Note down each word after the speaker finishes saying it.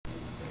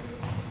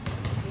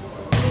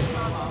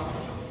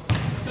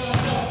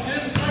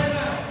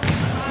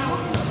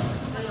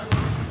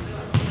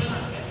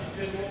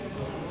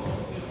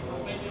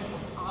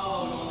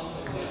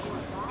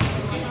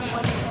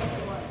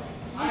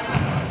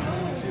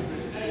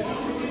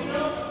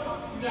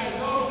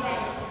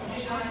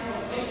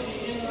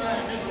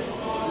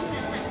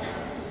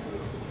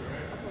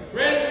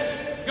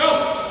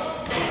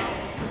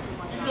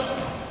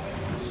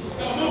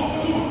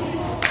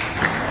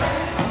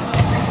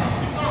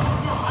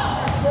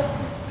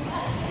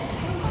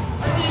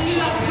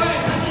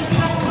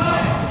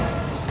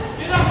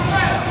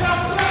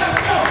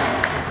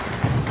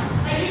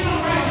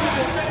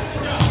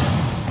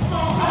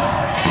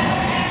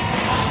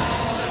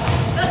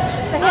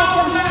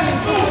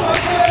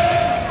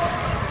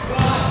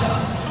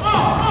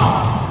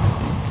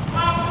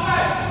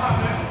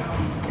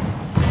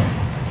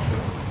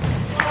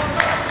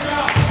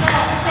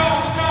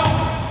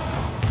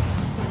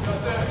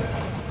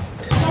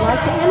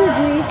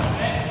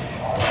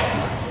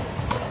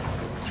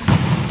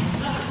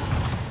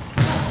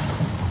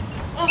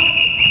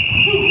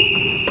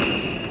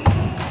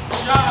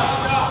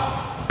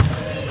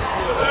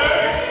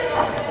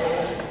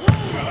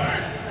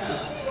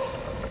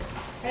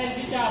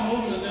y'all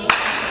moving a little.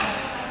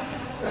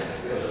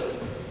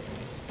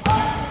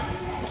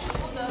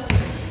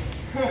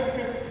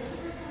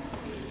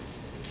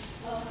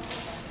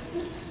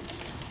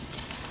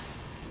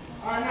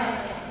 All right, now,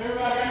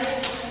 everybody right here?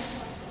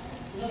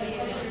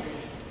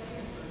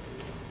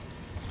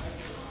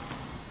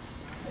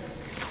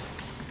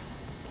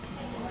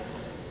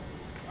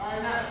 All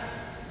right, now,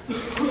 we're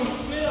going to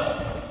split up.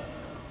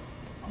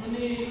 I'm going to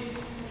need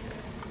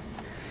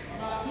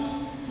about two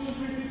to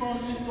three people on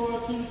this door,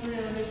 2 to 3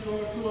 on this door,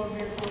 2 over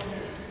here, 2 over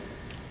here.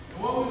 And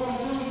what we're going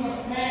to do is we're going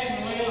to pass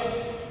and lay up.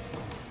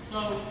 So,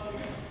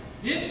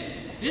 this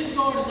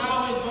guard is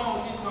always going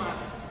with this line.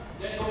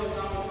 That guard is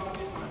always going with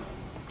this line.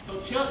 So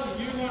Chelsea, if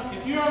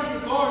you're on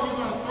your guard, you're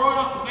going to throw it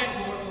off the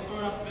backboard. So throw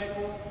it off the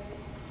backboard.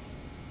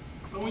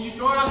 But when you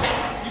throw it off,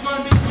 you're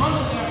going to be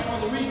under there for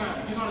the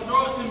rebound. You're going to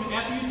throw it to me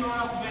after you throw it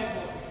off the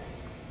backboard.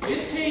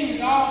 This team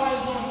is always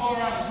going to go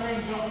around the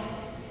green jump.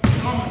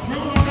 So I'm going to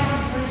dribble around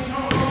the green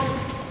jump.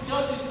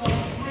 Chelsea's going to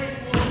sprint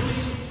full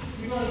speed.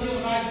 You're going to give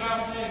a nice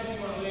bounce there and she's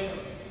going to lay it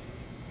up.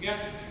 You got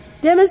it?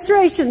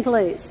 Demonstration,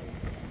 please.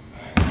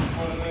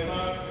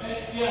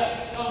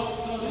 Yeah,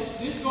 so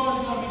this guard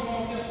is going to be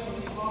going with us for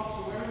these balls,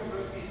 so wherever you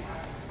rotate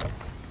out.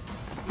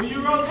 When you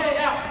rotate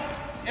out,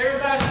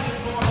 everybody's going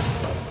to go on this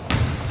way.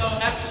 So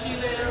after she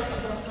laid her,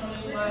 she's going to come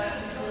this way,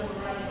 after she goes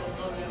around,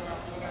 go to the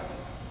other.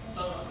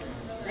 So,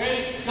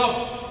 ready? Go.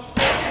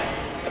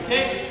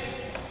 Okay?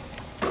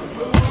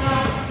 Move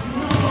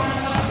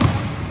around,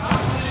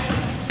 out there.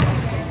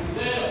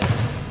 There.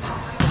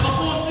 Go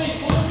full speed,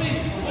 full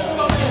speed. Move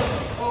up there.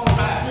 Oh,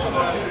 back, move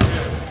up there.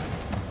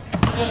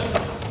 Good.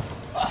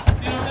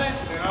 See what I'm saying?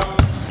 Yeah,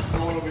 I'm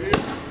going over here.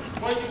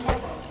 Where did you come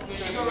from? You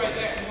go right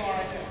there. You go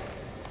right there.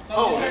 So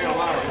Oh, they got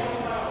Lavergne.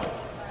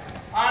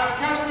 All right,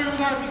 count of 3, we're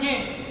going to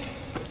begin.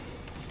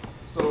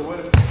 So what?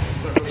 You go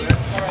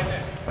right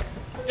there.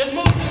 Just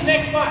move to the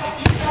next spot. If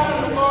you start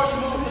on the guard, you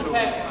move to the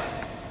pass line.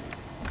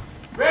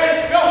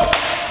 Ready? Go!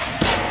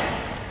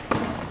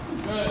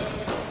 Good.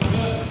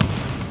 Good.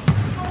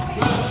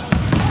 Good.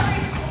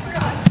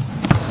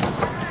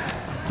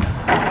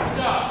 Good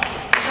job.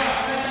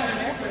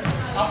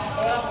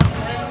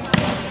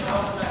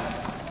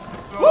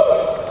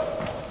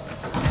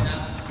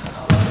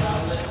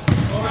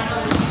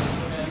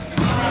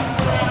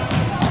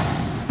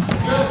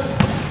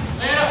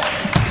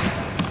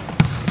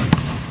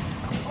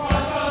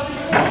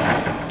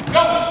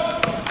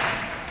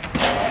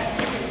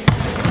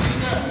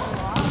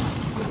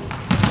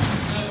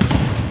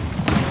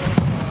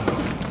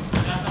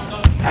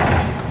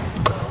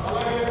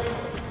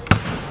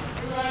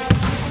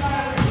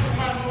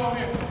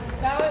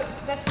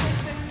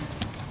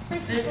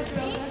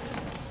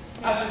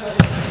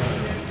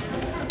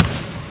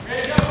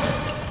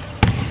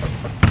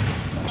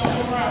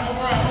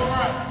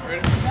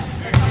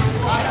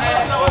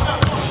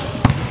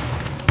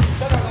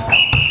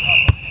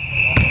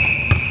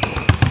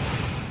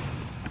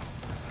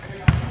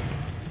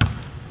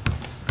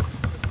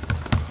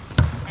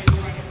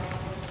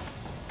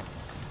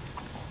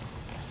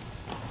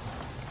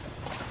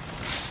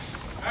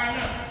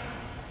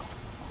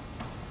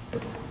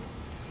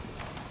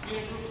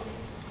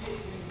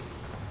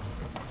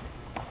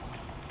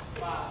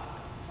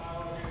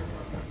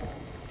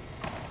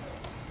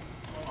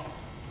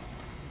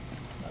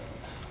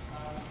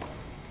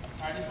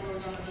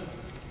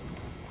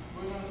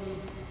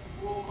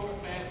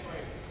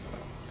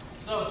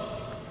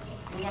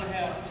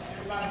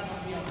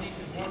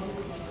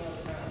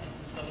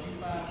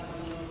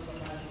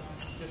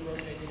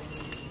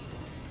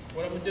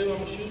 What I'm going to do, I'm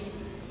going to shoot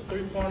the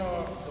three-pointer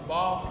or the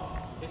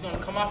ball. It's going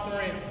to come off the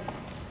rim.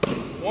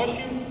 Once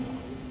you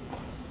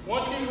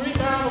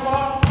rebound the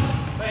ball,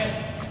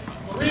 bam,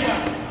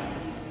 rebound.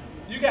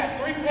 You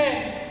got 3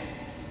 passes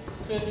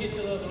to get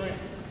to the other rim.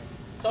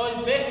 So it's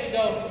best to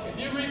go, if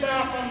you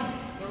rebound from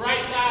the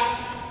right side,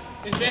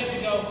 it's best to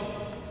go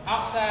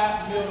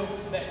outside, middle,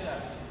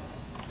 backside.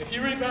 If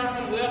you rebound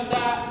from the left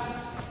side,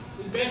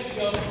 it's best to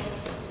go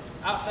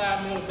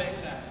outside, middle,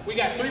 backside. We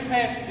got 3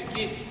 passes to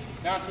get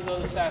down to the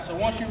other side. So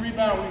once you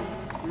rebound,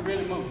 we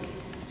really move.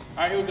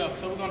 All right, here we go.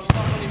 So we're going to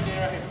start on this end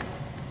right here.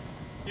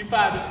 You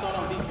 5 just start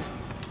on defense.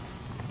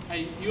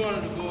 Hey, you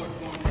under the guard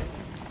going there.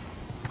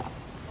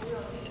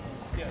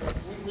 Yeah,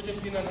 we're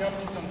just getting on the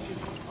helmet, we're going to shoot.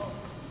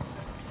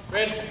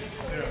 Ready?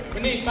 Yeah. We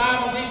need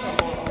 5 on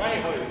defense.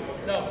 Right here.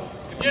 No.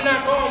 If you're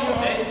not going, you're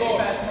under the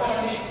guard. Come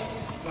on in.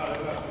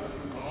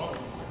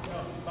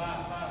 No,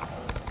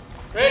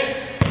 5. Ready?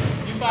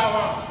 You 5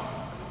 on.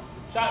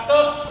 Shots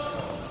up.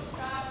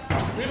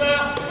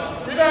 Rebound.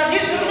 Rebound.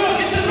 Get to the middle.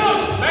 Get to the middle.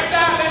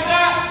 Backside.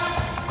 Backside.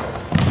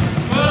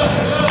 Good.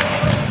 Good.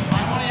 All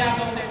right, one of y'all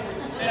go there.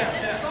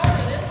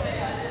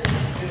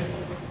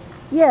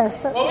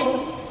 Yes.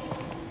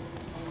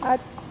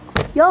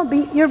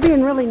 You're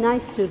being really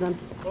nice to them.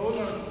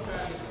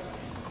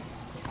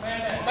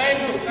 Same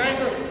group. Same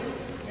group.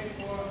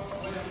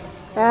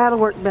 That'll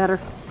work better.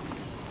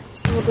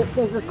 A little bit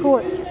bigger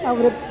court. I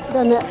would have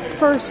done that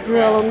first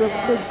drill on the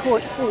big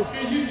court too.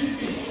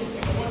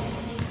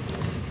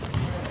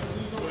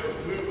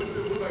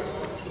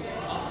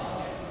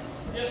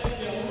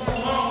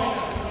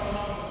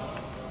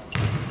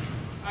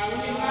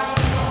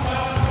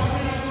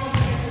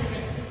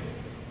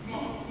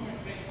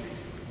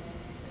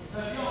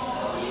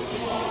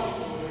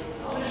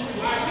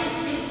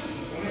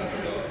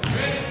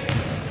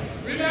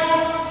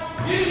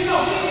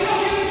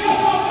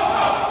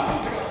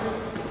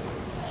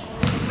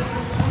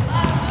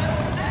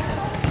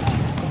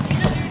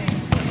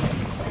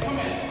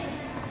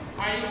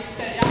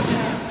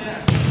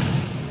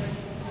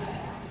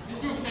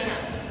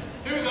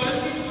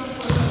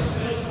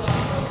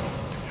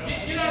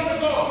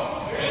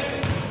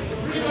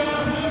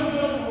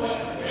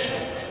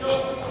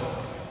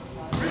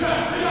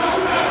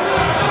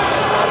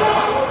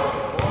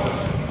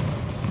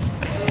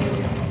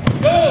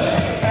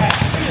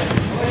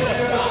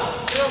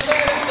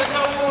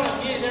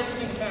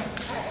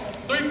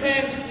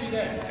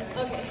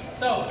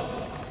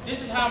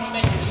 how I'm gonna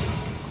make it easy.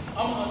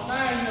 I'm gonna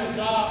assign you a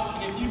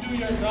job, and if you do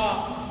your job,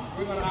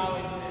 we're gonna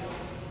always do it.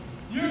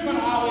 You're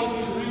gonna always be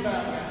the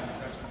rebound guy.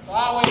 So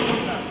always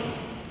rebound.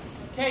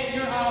 Kate,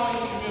 you're always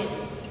in the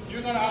middle.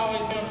 You're gonna always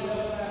be on the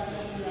left side,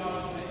 you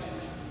always take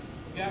it.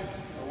 Yeah?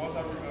 So once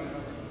I rebound,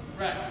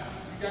 Right.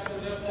 You got your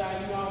left side,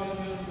 you always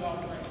middle, you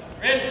always right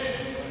side. Ready?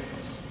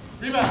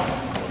 Rebound.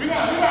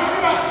 Rebound, rebound,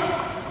 rebound.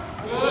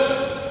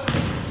 Good.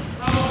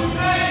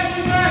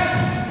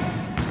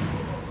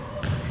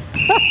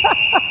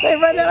 They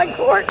run out of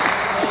court. That's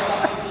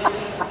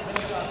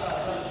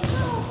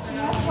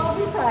why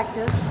we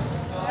practice.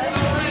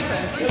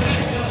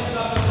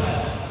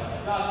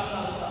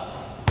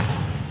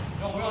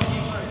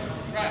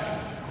 Right.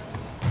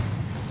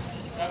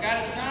 Y'all got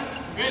it, son?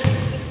 Ready?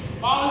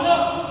 Ball is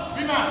up.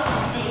 Rebound.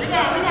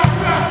 Rebound, rebound,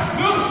 rebound.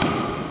 Move.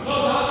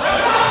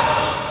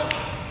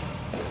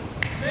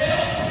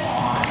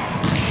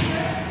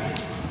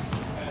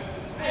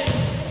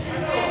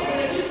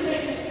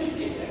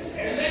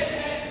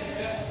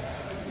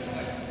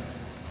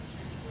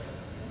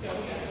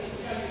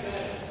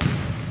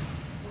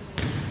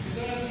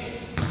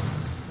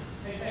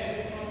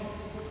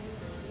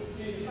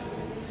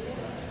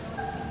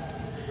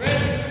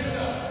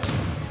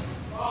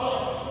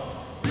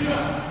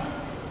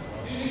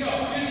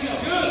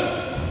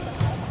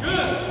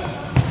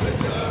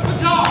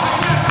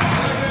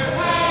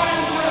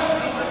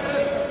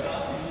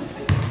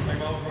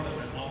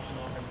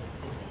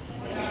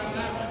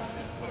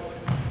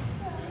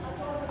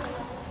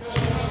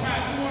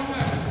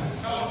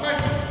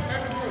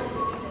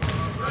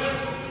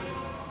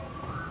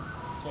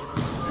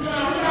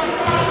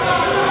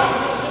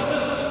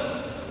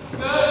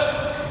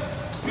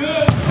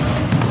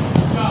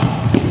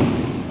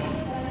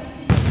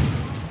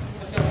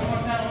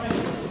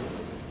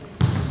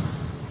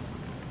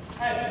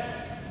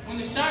 When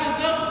the shot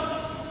is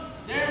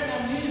up, there's no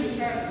need to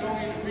try to go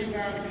in and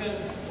rebound because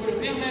with a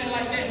big man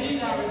like that,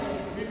 he's already going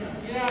to rebound.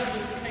 Get out and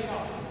just take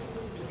off.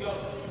 Let's go.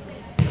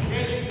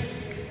 Ready?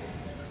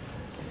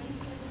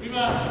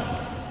 Rebound.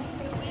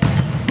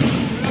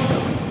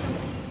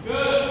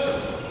 Good.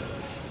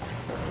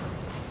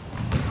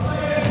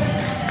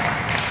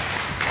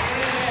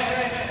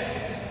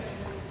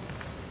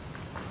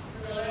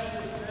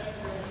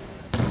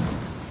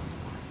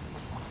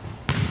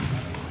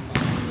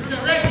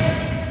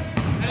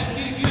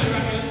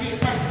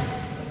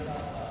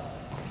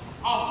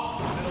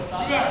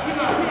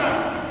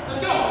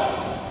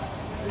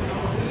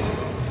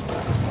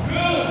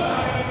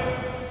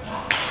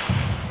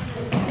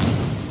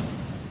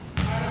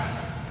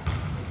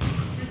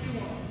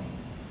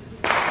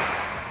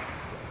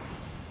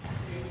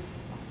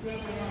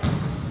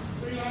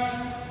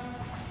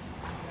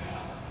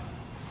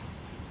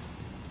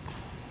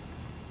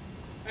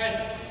 Hey,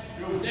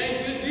 today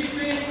good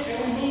defense and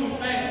we moving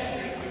fast.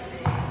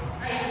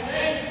 Hey,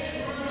 today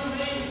we're going to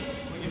make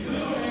when you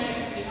move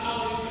fast, it's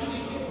always good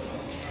defense.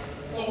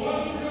 So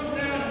once you come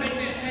down and make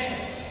that pass,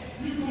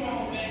 you come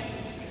on back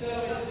instead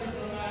of that free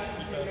throw line.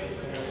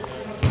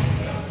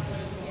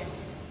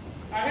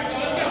 All right, here we go.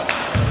 Let's go.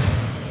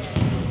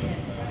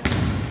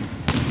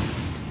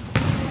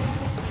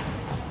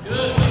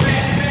 Good.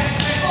 Fast, fast.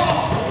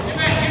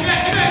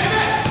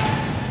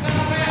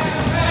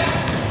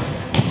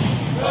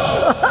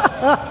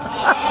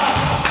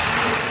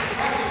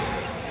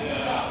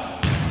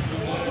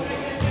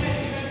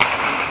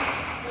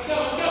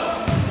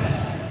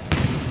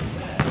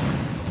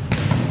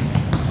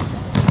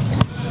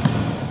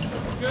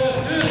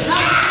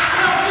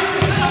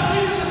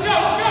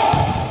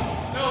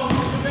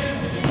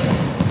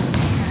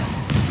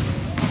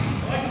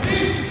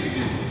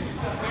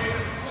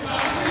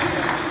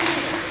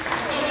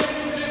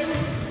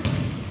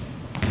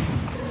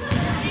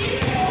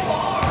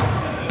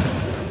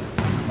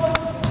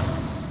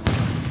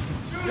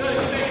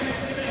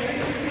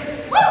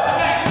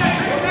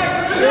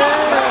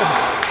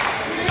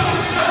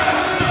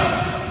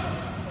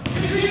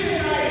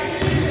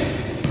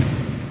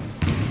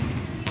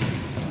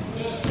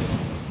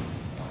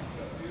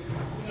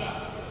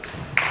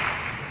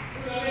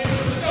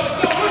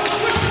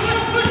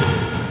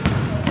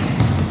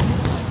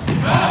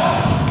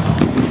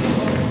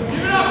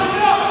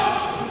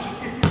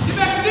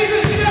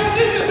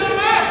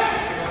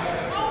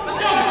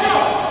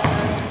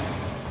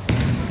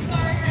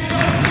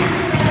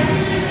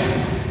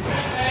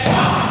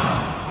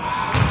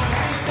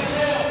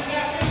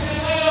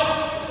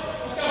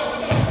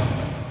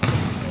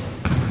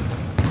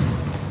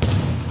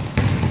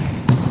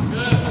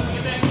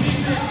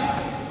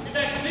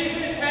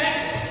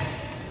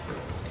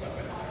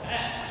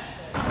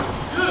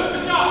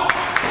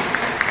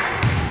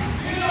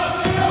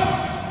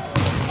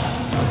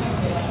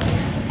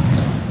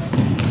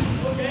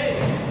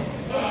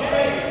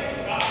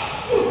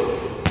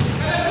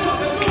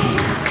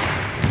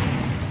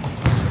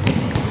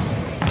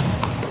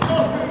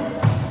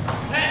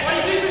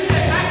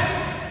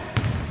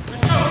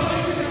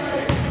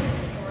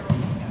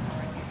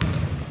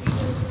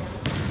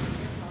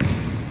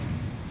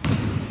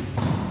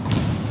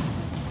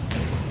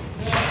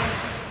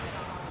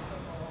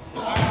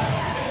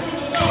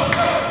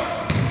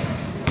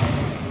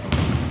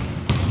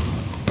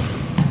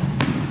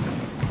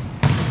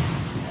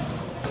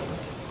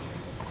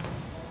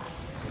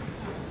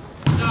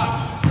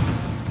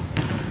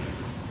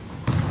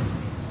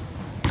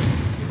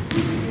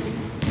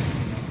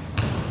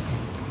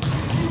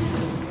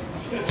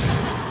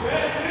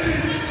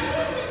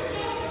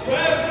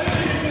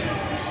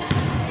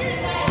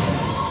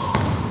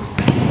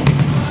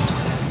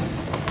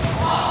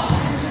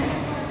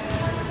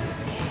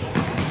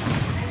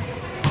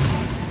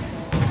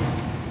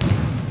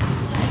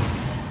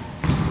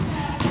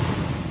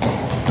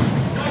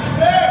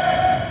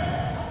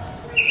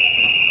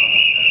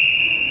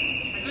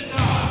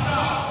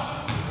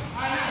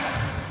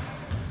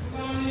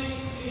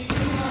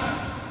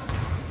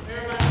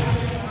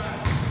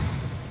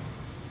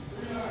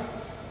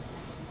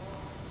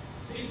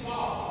 6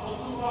 balls.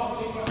 So 2 balls,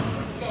 let's go.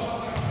 Let's go.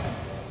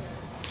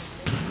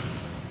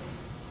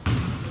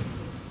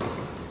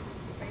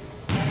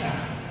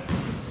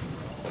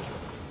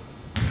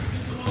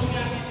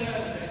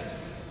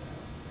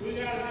 We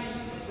gotta be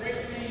a great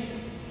team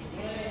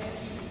when they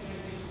shoot the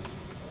transition.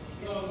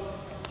 So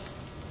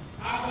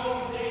our goal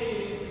today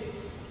is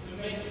to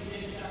make as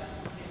many shots as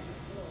we can.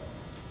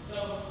 So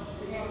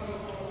we're gonna go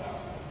for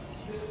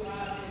this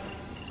line.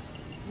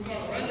 We're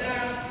gonna run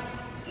down,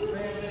 and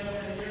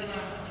you're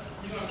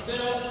gonna set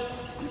up,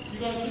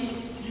 you're gonna shoot.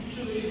 You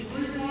shoot either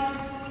 3-point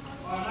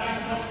or a nice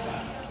jump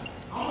shot.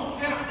 I'm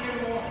gonna count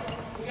everyone.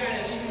 We gotta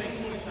at least make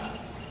 20 shots.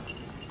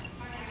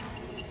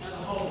 As a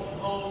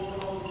whole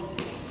group.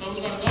 So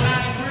we're going to go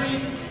down in 3,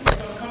 we're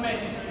going to come back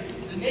in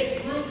 3. The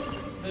next group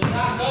does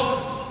not go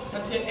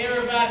until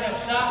everybody has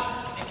shot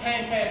and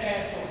came past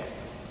half court.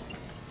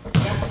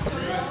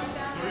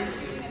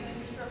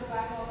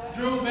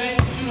 Drew back,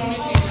 shoot on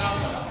this end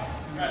also.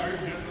 Right.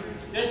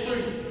 There's 3.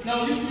 No,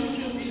 you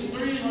shoot either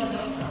 3 or jump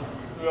shot.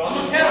 I'm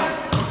going to count.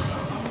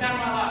 I'm counting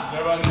my life.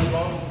 Everybody need a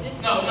ball?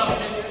 No.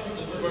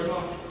 Just the first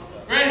one.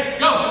 Ready?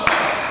 Go. Let's go.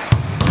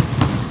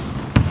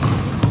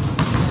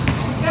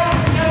 Down.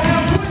 20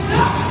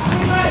 shots.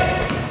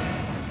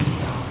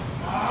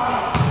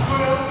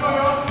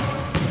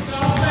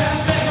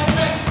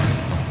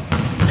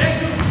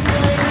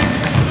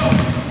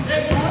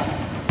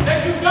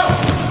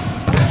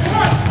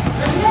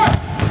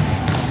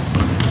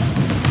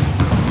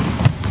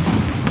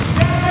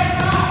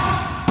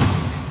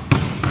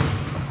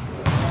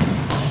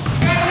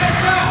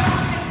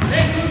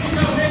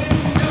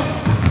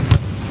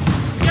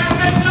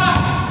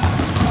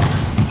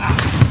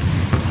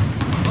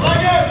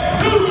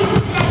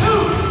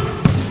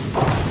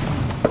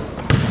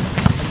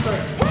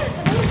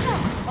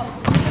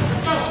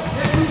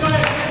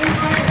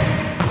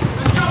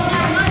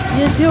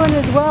 Doing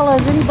as well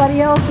as anybody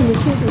else in the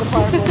shooting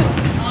department.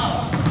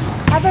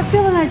 I have a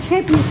feeling our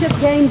championship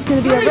game is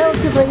going to be a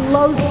relatively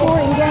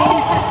low-scoring game.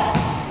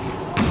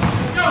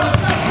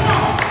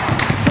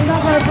 We're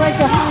not going to break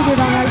 100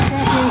 on our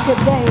championship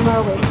game,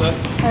 are we?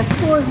 Our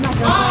score is not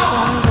going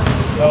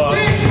to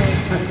break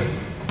 100.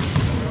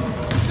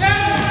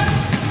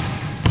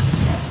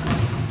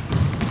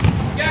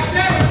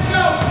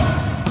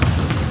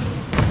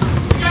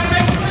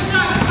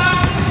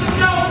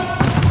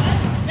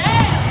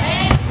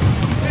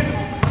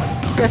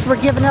 Guess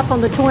we're giving up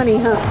on the 20,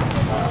 huh?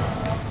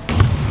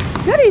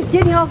 Good, he's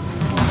getting all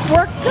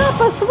worked up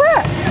a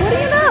sweat. What do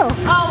you know?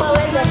 Oh, well,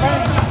 it's a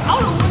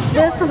first.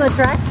 This from the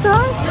track star?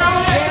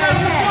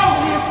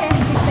 Yeah. We just came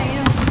at 6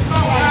 a.m.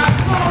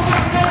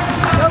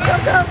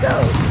 Go.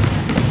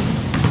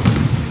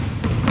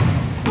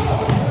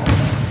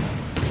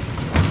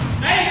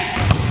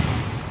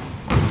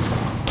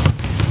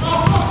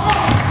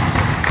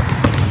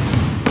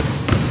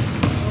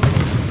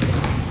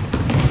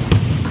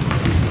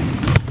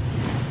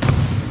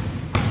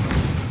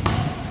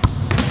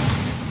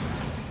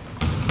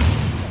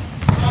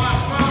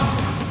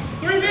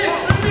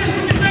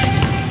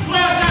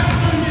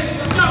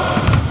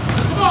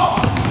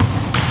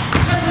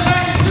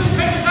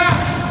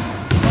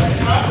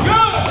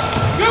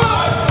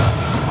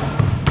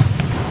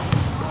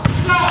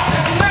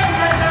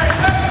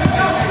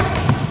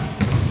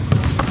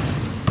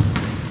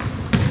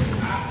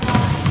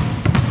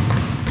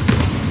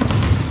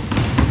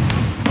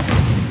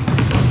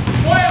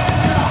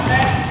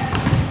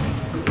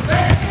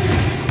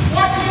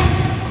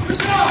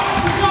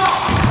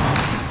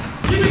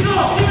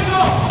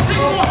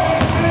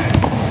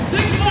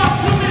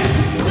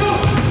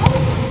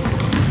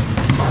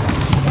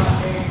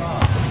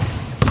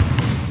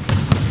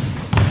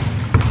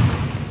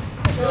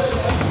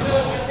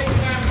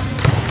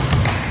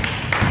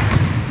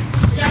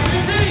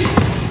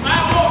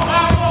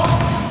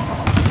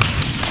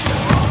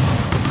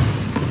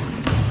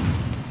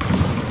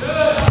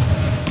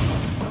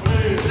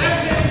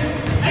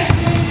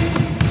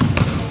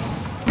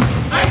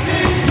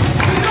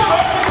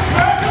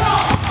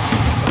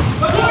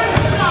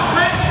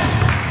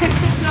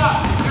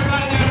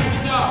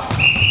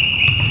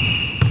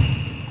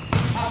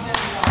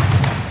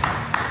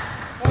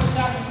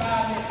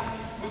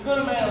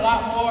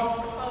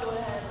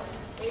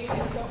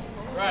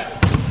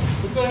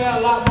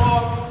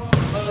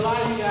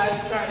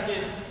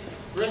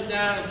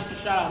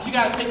 You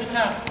got to take your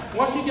time.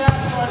 Once you guys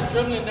started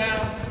dribbling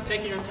down,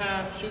 taking your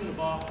time, shooting the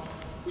ball,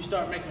 we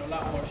start making a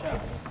lot more shots.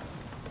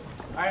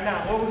 All right, now,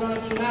 what we're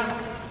going to do now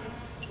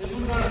is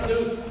we're going to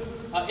do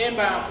an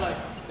inbound play.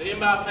 The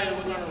inbound play that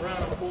we're going to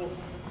run on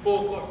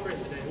full court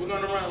press today. We're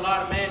going to run a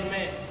lot of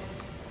man-to-man.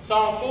 So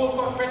on full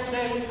court press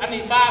today, I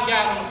need 5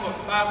 guys on the court.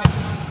 5 guys.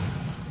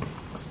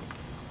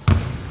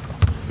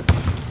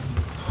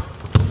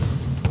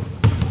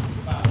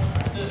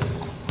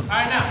 All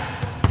right, now,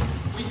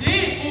 we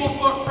did full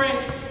court press.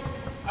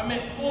 I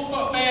meant full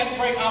court fast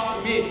break off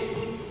the mids.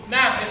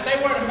 Now, if they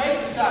were to make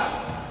the shot,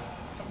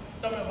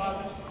 tell me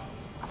about this.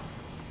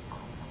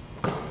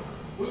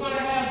 We're going to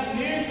have the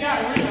nearest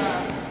guy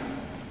rebound,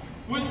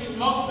 which is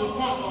most of the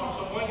point guard,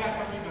 so one guy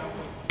can rebound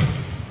for you.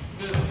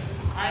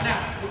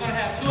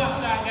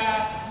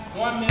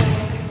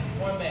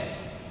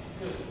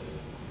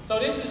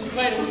 this is the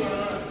play that we're going to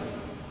run.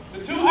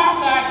 The two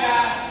outside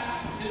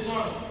guys is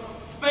going to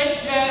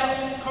fake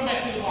jab, come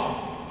back to the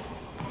ball.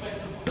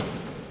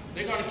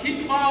 They're going to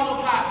keep the ball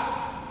up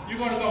high. You're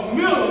going to go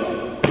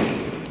middle.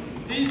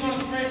 He's going to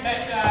sprint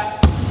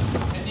backside.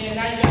 And then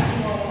now you got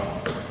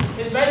 2-on-1.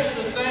 It's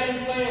basically the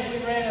same play as we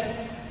ran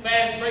a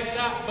fast break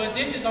shot, but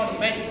this is on the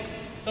make.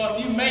 So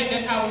if you make,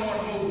 that's how we want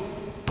to move.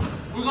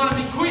 We're going to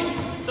be quick.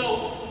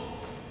 So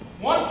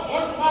once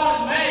the ball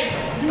is made,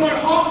 you want to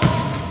hold it,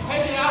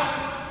 take it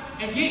out,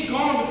 and get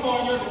going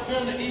before your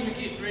defender even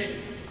gets ready.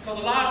 Because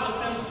a lot of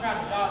defenders try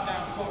to dodge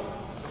down the court.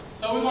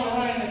 So we're going to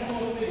run in at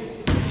full speed.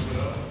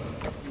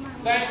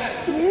 Same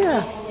thing.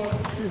 Yeah.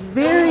 This is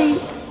very,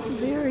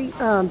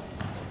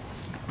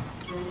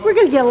 we're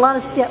going to get a lot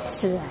of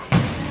steps today.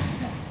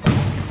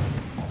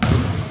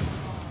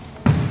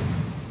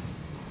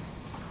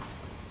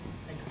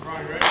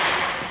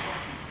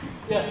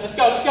 Yeah, let's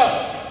go, let's go.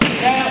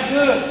 Yeah,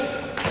 good.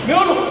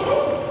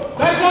 Middle.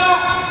 Back shot.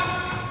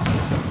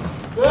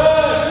 Good,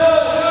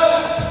 good,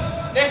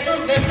 good. Next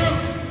group, next group.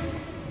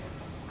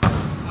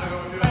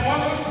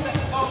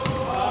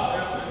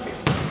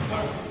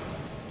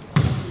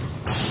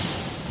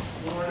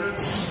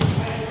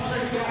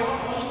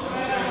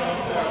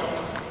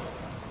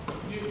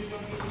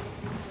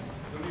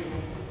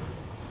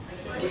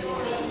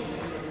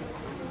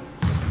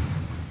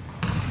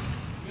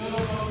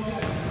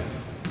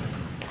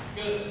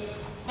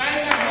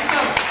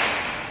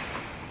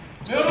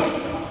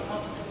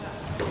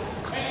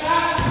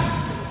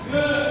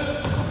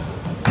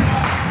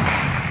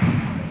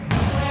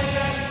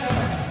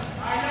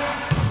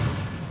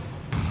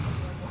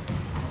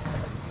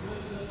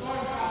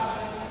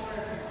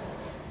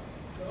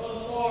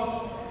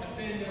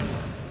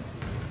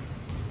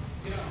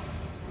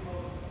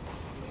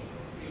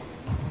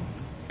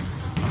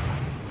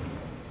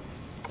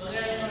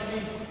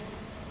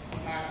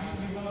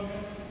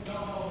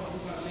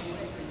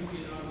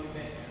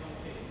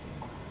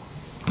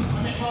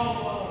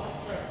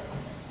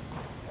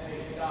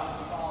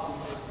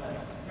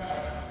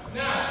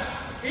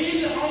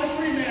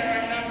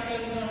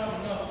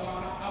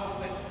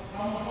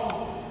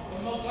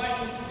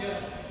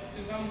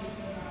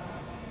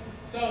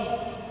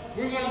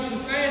 We're going to do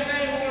the same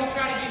thing. We're going to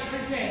try to get 3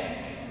 passes.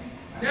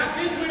 Now,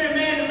 since we're in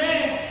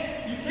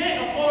man-to-man, you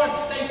can't afford to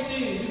stay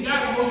still. You got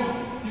to move.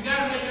 You got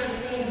to make your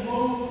defender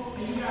move,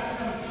 and you got to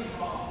come and get the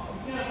ball.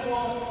 You can't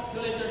afford to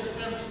let your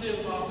defender steal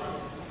the ball from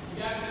you. You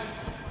got to.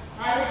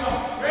 All right, here we go.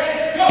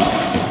 Ready? Go!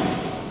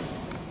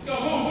 Let's go.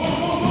 Move, move,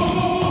 move, move,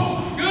 move,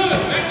 move. Good.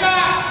 Next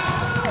side.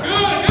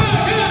 Good, good,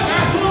 good.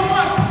 Now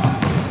 2-on-1.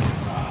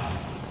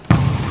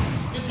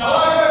 Good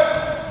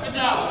job. Good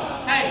job.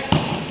 Hey,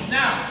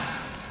 now.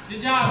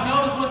 Did y'all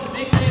notice what the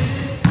big thing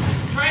did?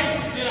 Trey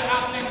did an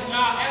outstanding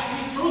job. After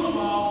he threw the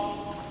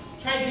ball,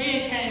 Trey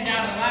then came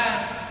down the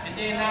line, and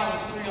then now it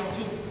was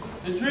 3-on-2.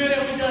 The drill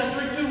that we done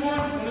 3-2-1,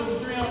 when it was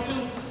 3-on-2,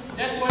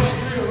 that's where that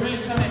drill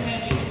really come in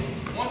handy.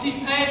 Once he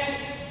passed it,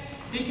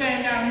 he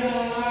came down the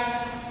middle of the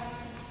line,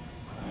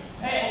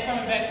 and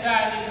coming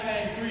backside, and it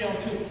became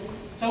 3-on-2.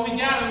 So we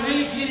gotta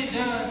really get it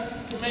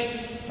done to make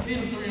it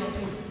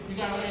 3-on-2. You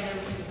gotta win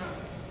every single time.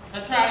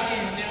 Let's try it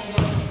again, and then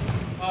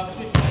we're gonna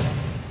switch back.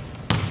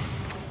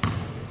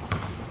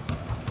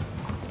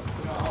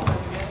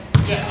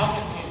 Yeah,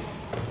 offense again.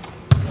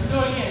 Let's do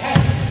it again. Hey.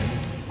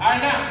 All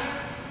right, now,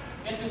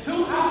 if the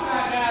 2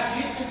 outside guys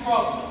gets in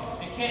trouble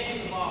and can't get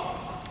the ball,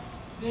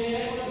 then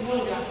that's what the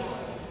middle guy for.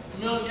 The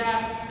middle guy,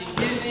 they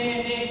get it in,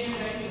 then get it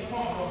back to the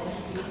point where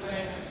you can do the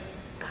same thing.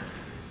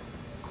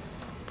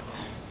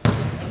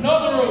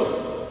 Another rule,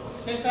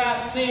 since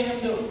I've seen him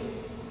do it,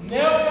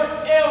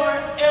 never, ever,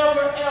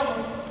 ever, ever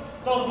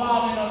throw the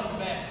ball in under the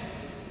basket.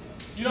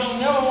 You don't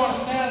never want to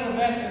stand under the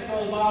basket and throw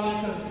the ball in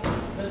because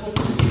that's what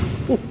you do.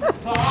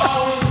 So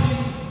always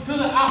to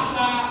the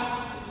outside.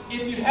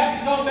 If you have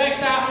to go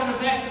backside on the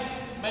basket,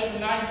 make a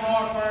nice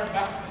hard firm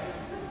bounce back.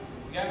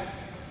 You got it?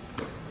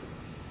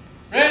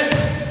 Ready?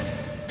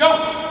 Go!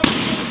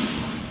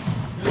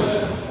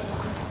 Good.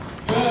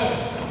 Good.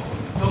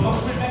 Go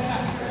straight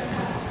backside.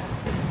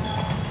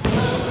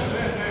 Good.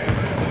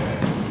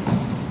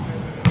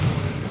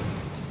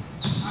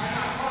 Alright,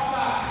 now,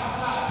 outside.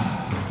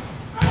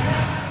 Alright,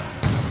 now.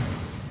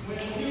 When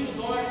he was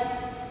going,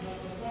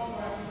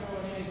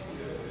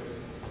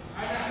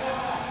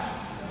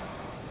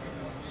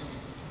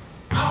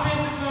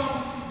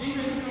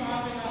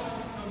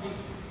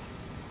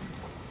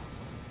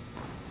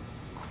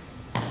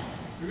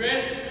 you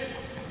ready?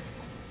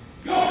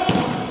 Go!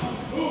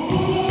 Move,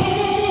 move,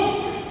 move, move,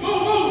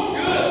 move, move,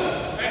 good.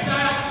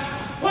 Backside.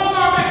 One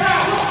more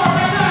backside,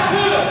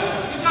 good.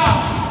 Good job.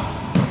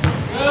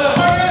 Good.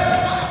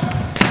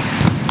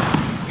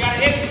 You gotta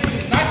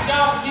execute. Nice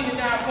job of getting it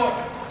down court.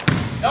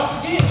 Don't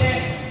forget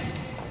that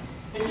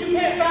if you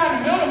can't find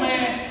the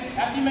middleman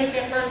after you make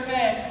that first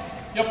pass,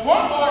 your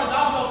point guard is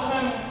also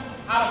coming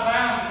out of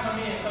bounds to come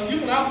in. So you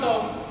can also,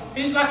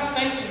 he's like a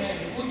safety man.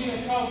 If we get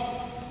in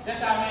trouble, that's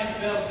how man the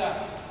bell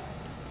shot.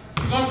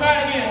 We're going to try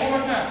it again, one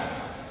more time.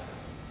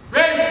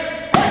 Ready?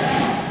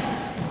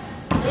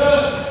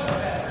 Good.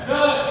 Good.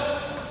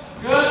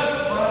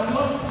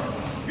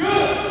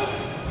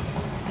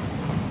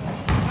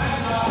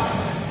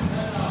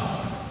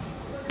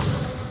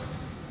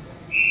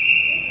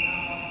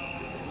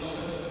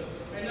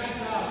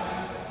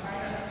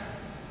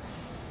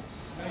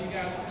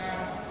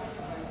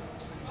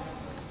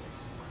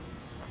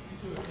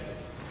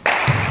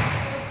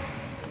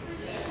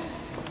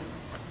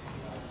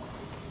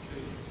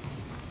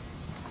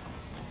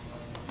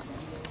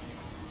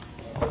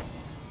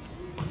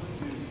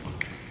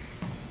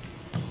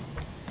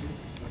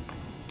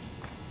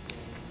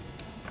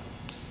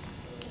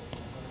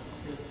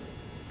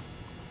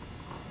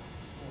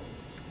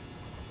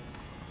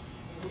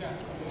 So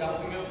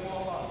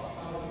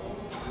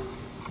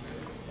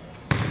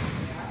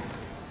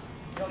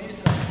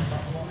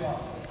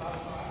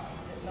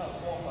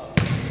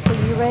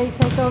you ready to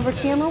take over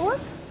camera work?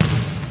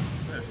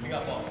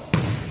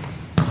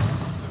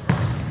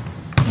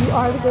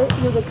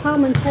 You're the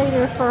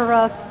commentator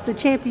for the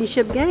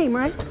championship game,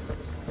 right?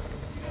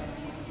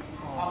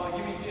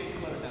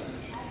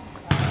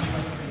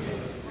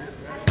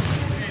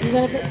 You're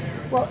gonna be,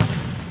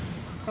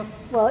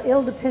 well,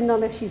 it'll depend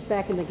on if she's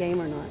back in the game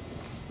or not,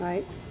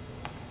 right?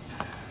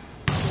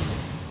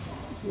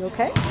 You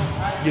okay?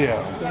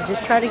 Yeah. Yeah,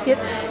 just try to get,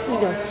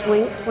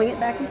 swing it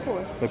back and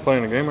forth. They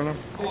playing a game right now?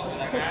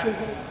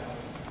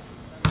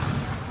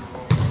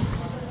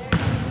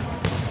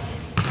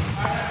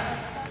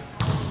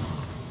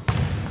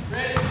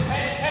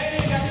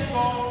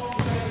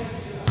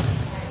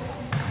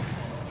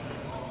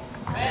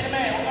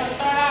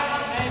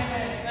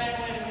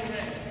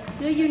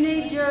 Do you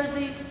need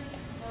jerseys?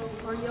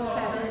 Or you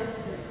okay?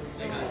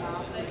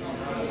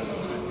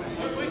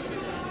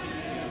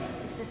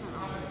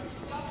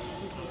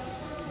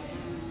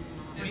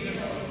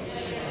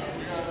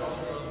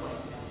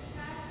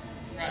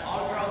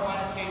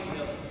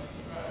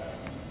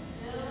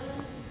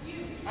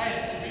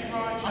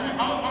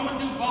 I'm gonna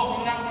do both.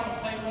 I'm not gonna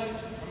play much.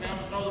 I'm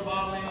gonna throw the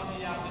ball in and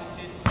y'all get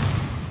assist.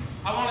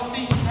 I want to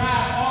see you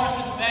drive hard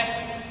to the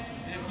basket,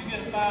 and if you get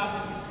a foul,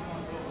 then you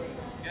want to go.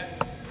 Okay?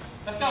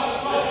 Let's go.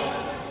 Let's go.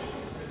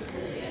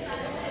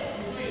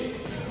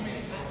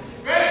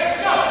 Ready?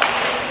 Let's go.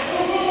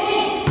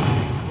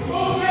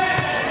 Move, man.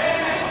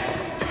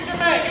 Give it your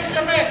man. Give it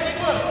your man. Stick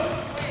with him.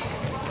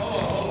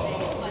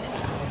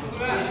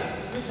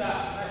 Good shot.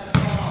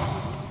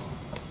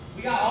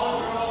 We got all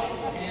the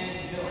girls and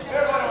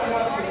everybody on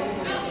the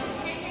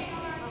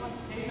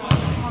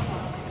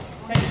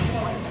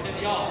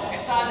y'all.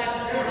 Inside that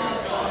 4 9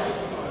 y'all.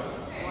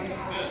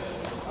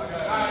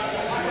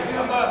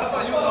 I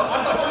thought you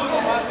was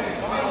on my team.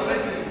 I mean, on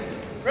their team.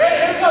 Ready?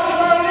 Here we go. We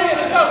running in.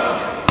 Let's go.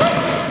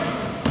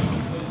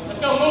 Let's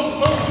go. Move.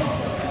 Move.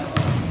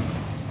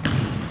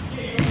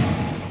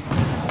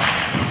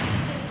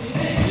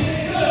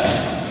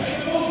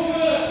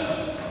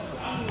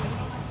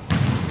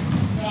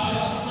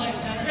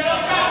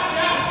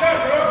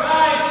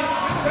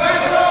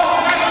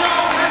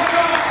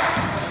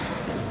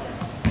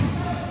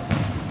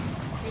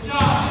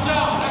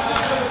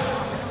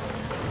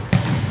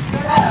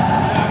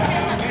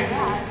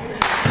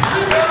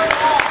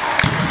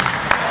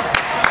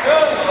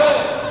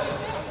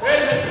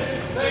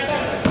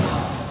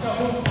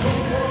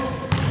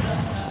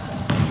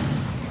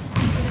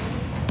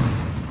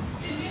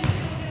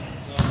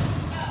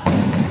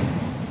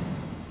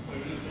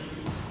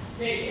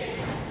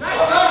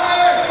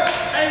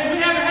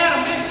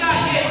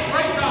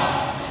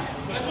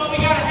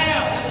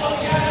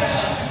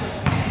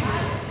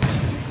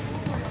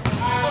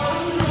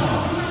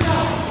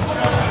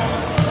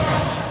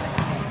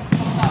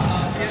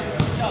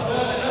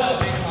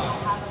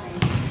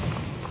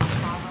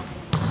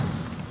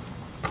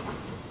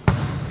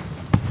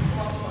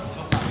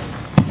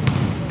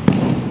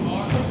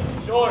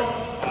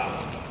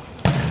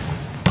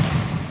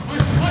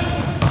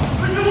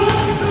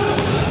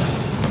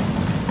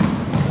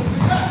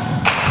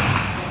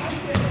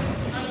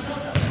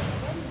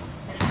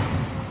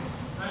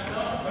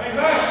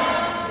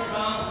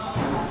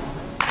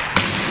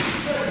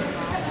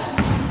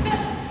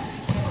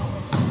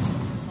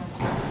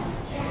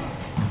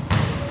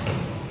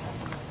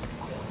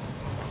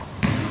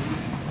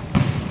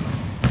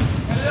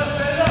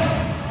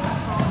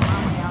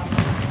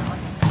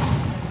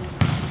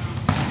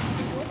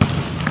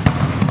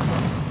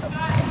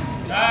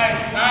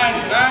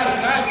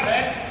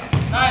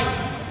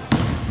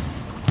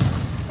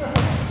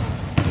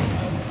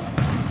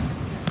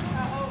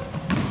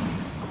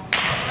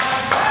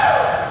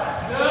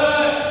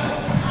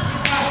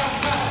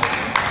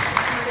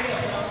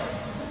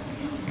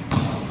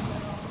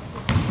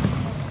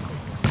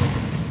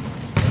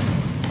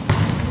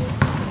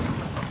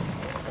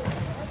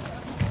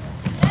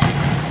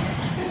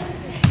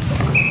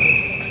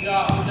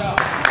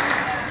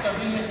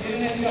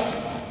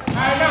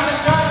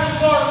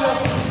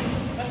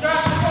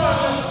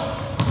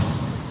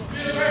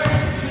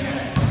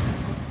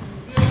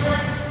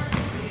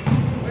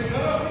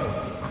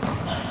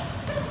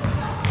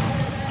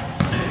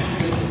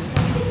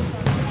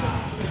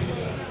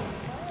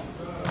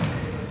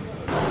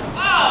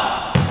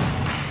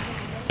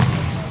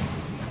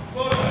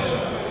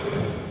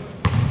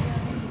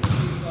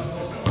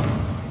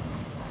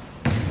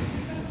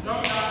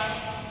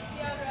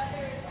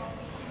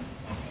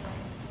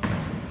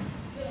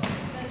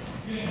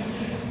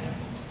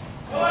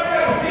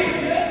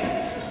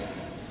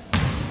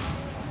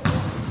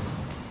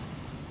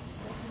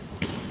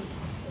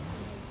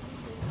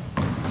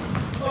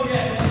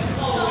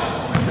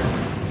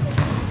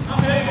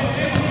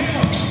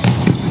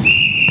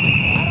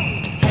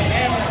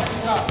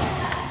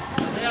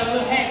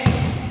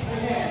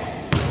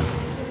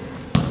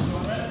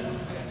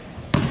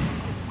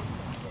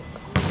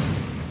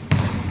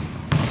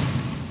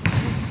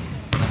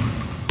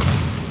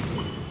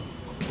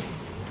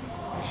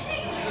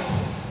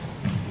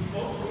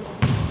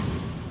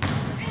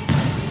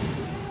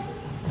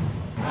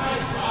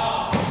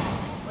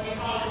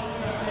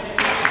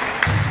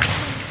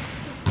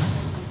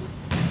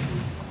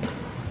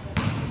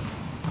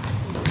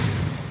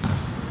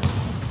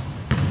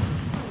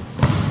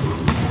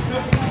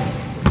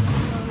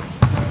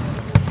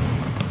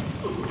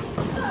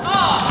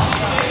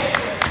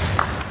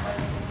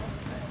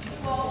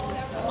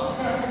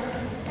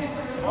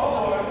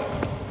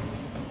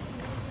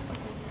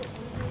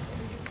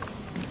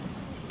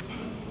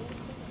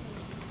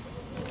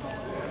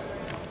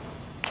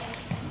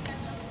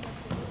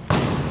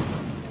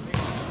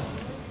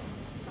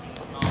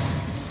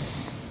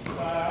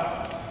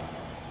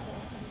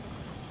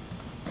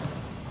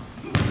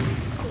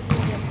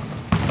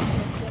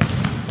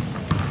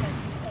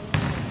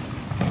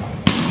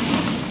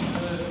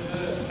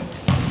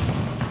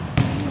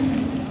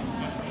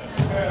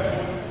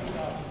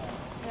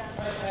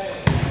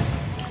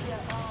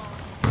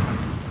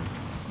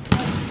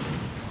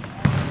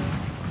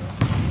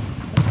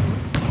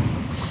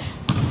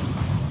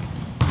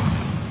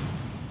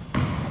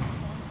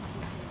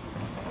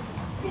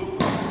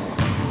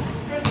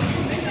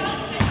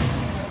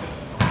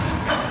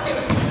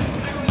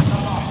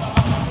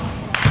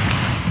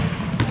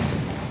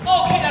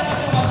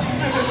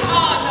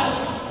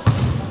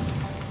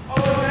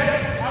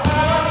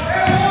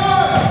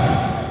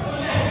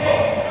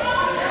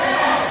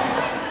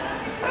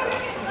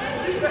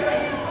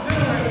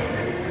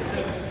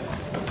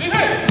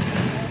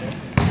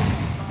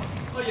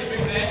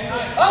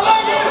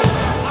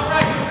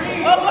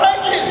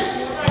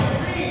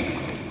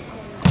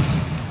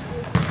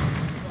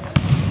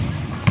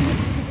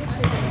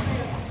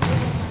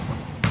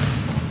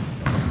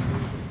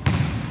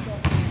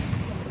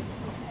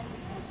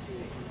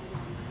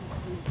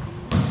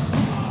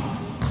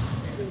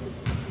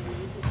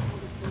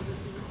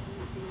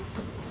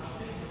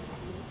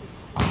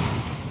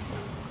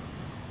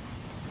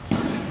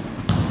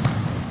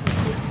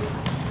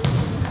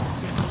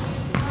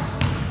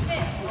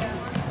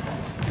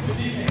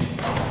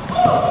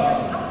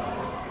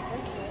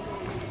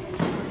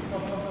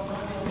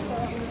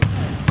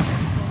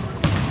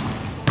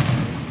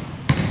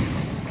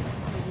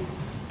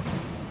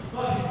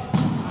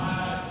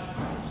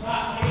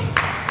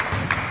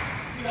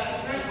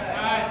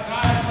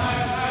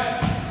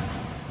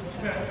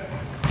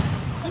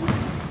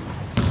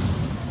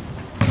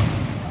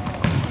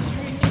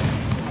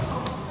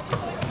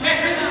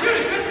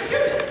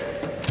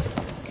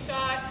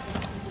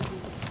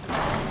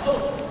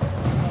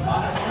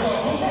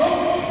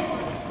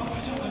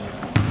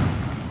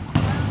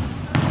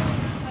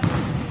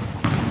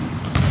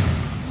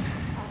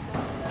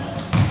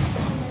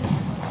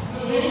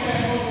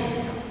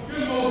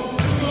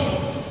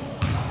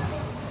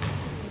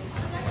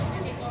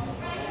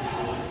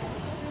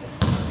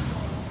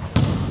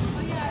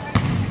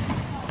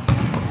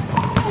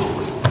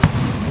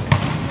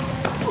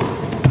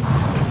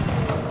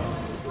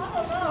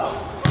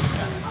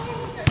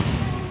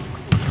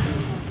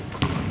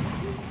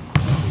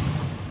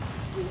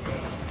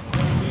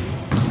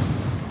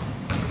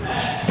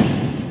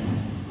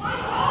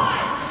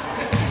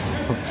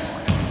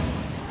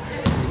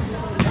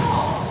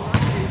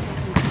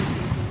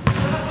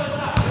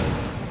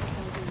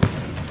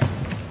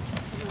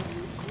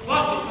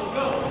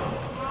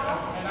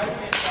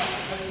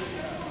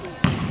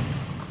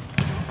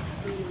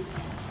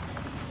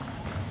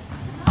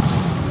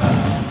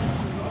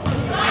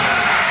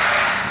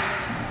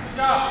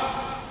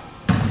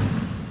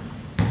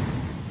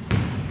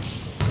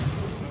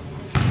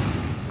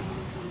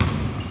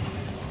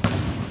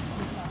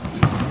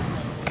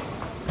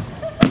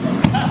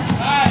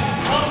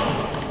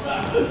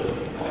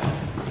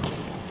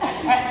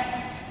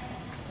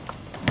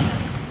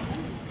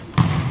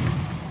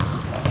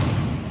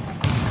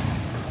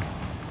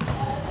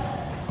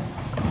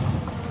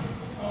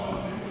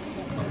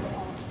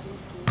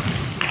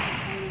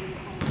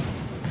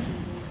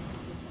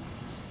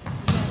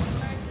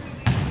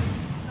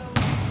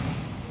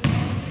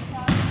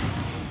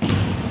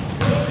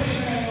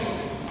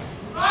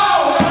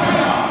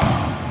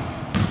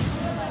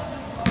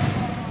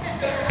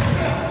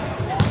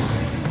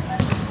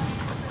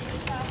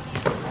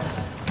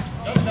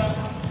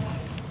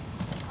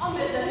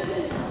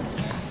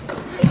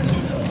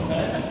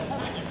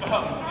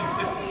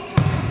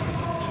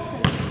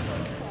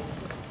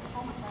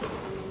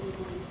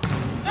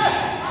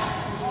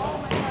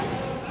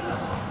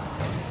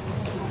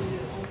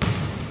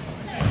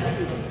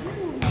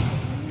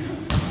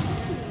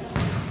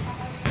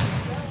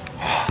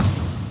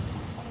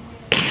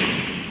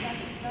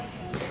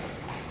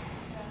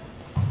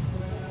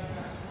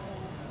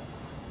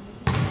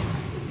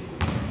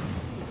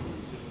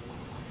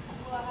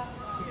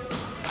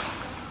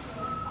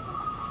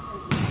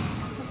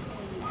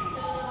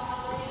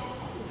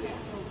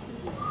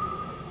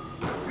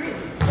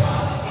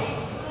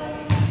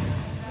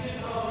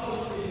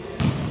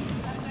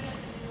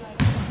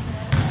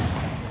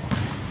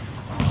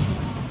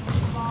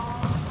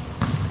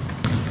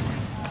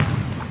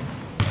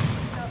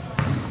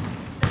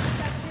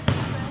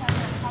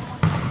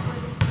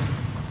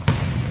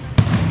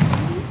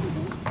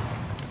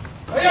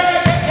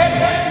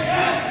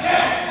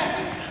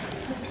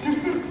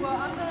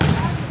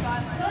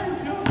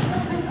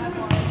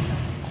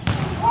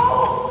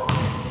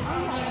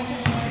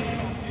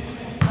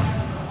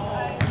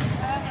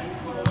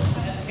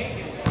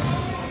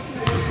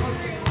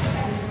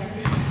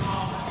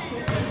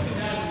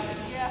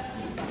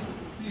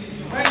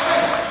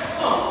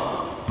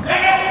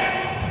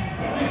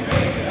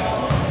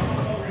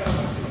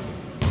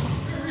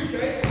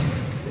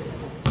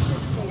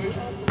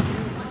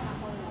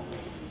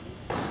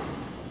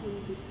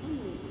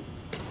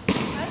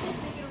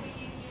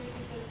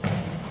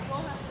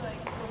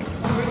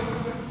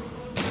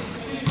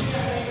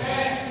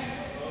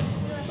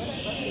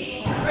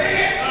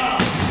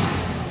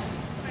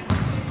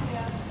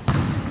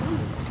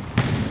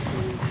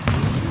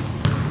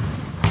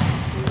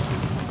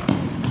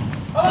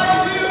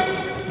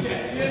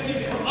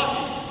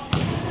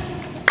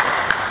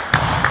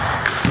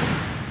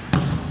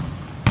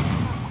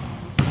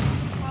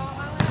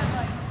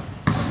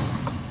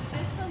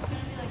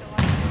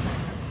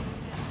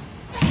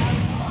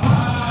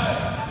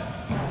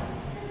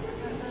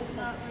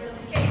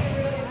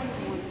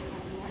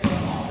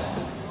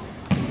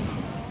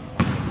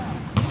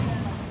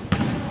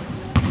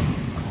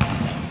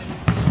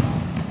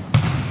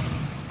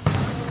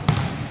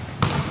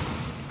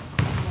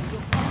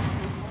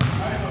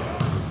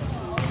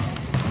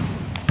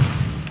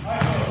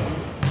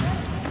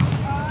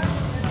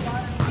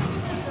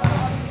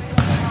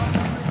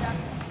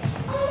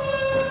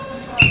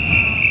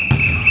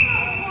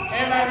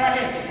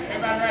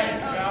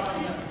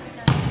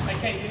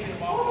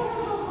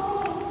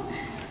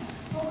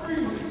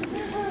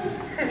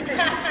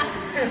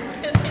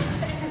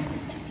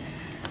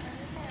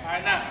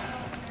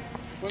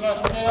 We're going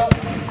to split up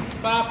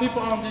 5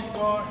 people on this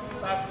guard,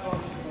 5 people on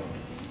this guard.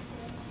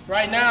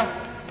 Right now,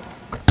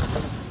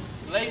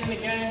 late in the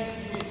game,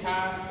 you get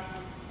tired.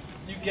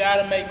 You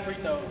got to make free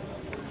throws.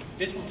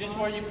 This is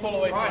where you pull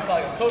away from. It's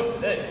like a coach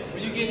today.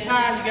 When you get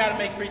tired, you got to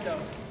make free throws.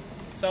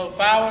 So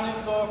 5 on this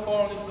guard,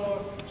 4 on this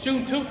guard.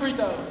 Shooting 2 free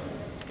throws.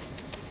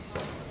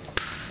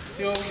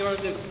 See what we're going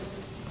to do.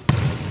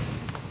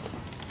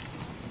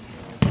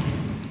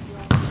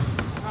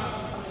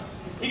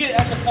 He get an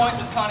extra point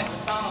because Connie was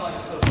sounding like a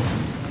coach.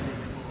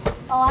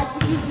 Oh, I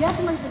think he's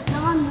definitely the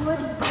John Wood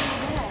of the day.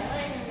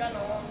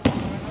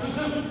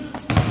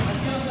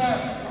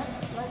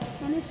 Let's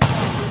finish it.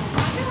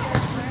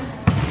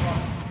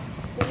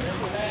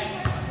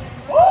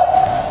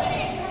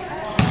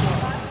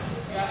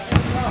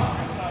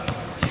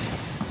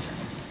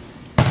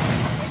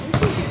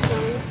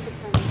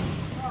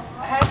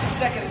 I have to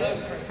second look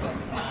for a second.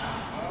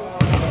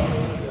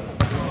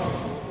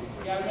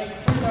 You gotta make it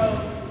free throw.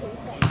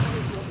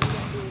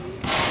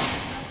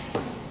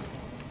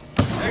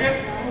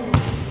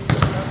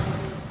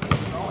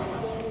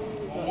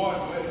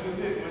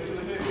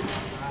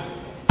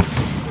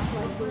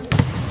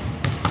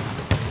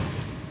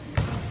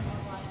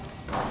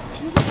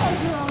 You guys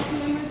are on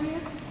camera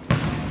here?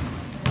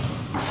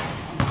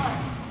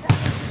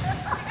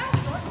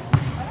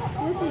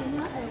 This is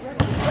not a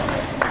record.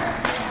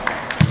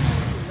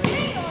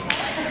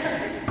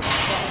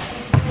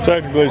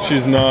 Technically,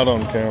 she's not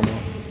on camera.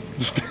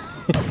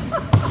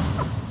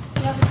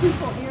 Now the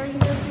people hearing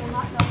this will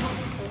not know what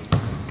to do.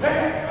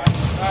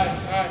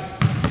 Alright.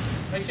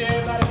 Make sure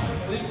everybody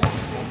at least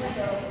free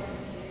throw.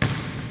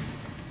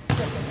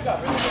 You got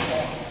really good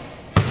form.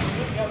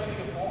 You got really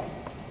good form.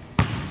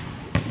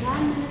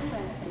 9 minutes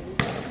left.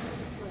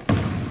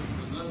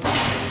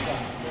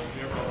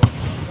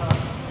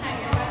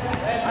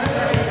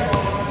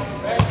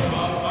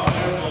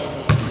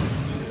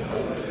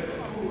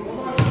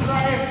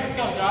 Right here. Let's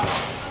go, Josh.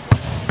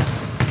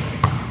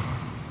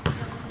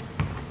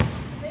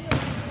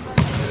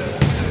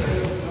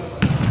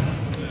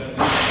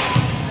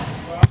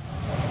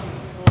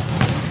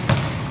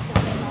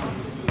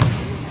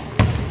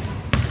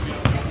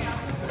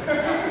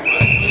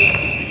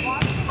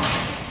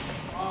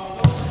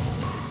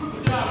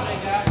 Good job,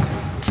 big guy.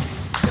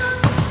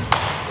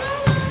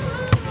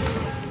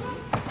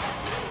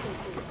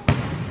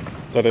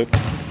 Is that it?